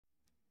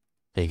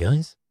Hey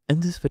guys, in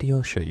this video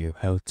I'll show you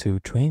how to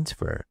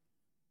transfer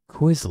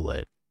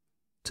Quizlet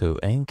to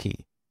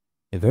Anki.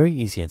 Very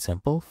easy and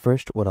simple.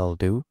 First what I'll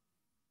do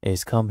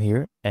is come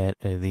here at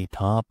the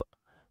top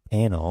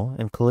panel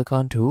and click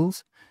on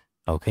Tools.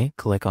 Okay,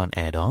 click on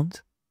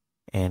Add-ons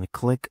and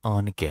click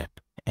on Get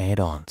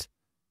Add-ons.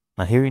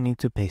 Now here you need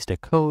to paste a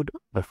code,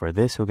 but for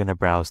this we're going to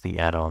browse the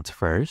add-ons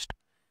first.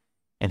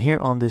 And here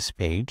on this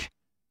page,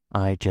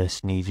 I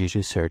just need you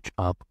to search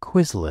up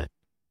Quizlet.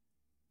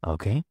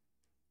 Okay.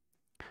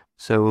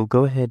 So we'll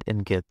go ahead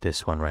and get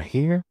this one right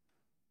here,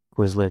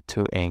 Quizlet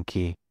to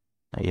Anki,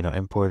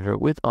 importer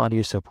with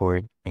audio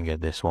support, and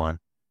get this one.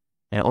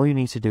 And all you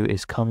need to do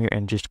is come here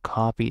and just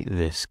copy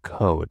this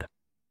code.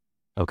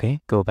 Okay,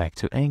 go back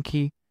to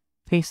Anki,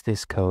 paste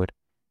this code,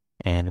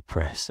 and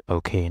press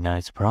OK. Now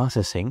it's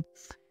processing,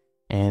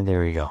 and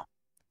there we go.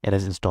 It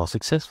has installed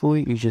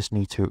successfully. You just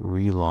need to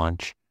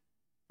relaunch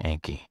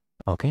Anki.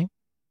 Okay,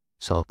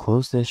 so I'll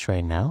close this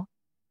right now,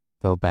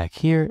 go back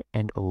here,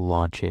 and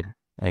launch it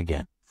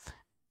again.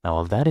 Now,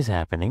 while that is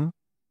happening,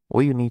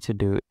 what you need to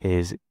do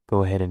is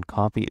go ahead and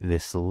copy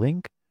this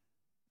link,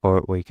 or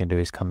what you can do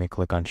is come and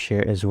click on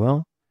share as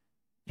well,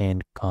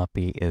 and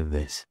copy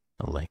this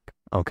link,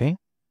 okay,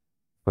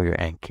 for your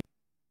Anki.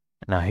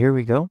 Now, here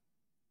we go.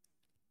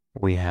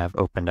 We have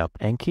opened up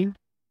Anki,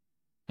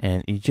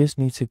 and you just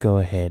need to go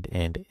ahead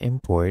and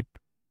import,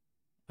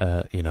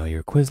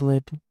 your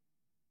Quizlet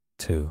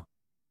to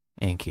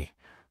Anki.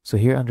 So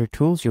here under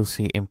Tools, you'll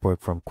see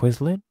Import from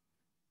Quizlet.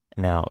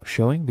 Now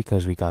showing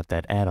because we got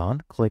that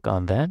add-on, click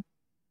on that.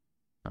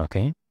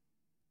 Okay.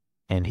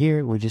 And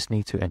here we just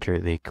need to enter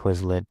the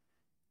Quizlet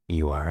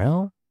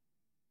URL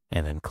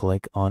and then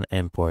click on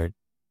Import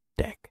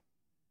Deck.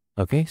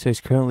 Okay, so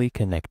it's currently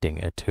connecting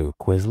it to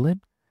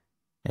Quizlet,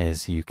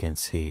 as you can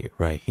see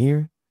right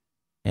here.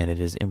 And it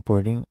is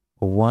importing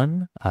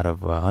 1 out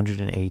of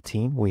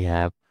 118. We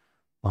have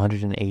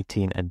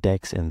 118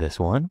 decks in this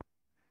one.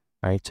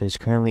 All right, so it's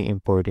currently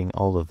importing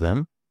all of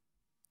them.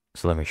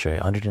 So let me show you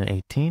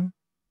 118.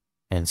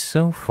 And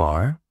so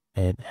far,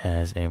 it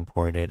has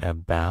imported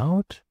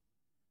about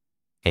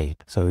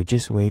 8. So we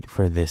just wait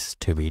for this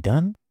to be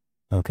done.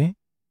 Okay.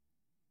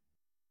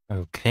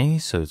 Okay,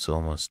 so it's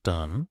almost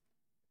done.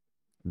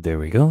 There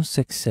we go.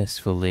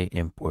 Successfully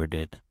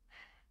imported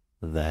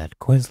that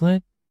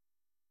Quizlet.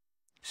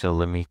 So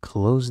let me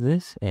close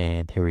this.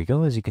 And here we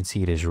go. As you can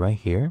see, it is right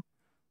here.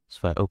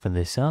 So if I open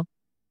this up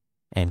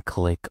and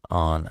click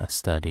on a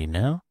study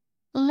now.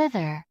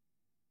 Leather.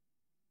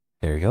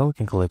 There we go. We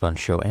can click on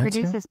show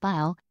answer. Produces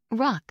file,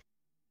 rock.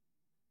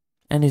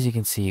 And as you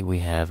can see, we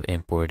have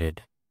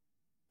imported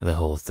the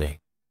whole thing.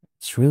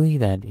 It's really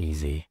that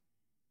easy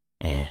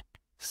and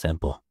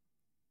simple.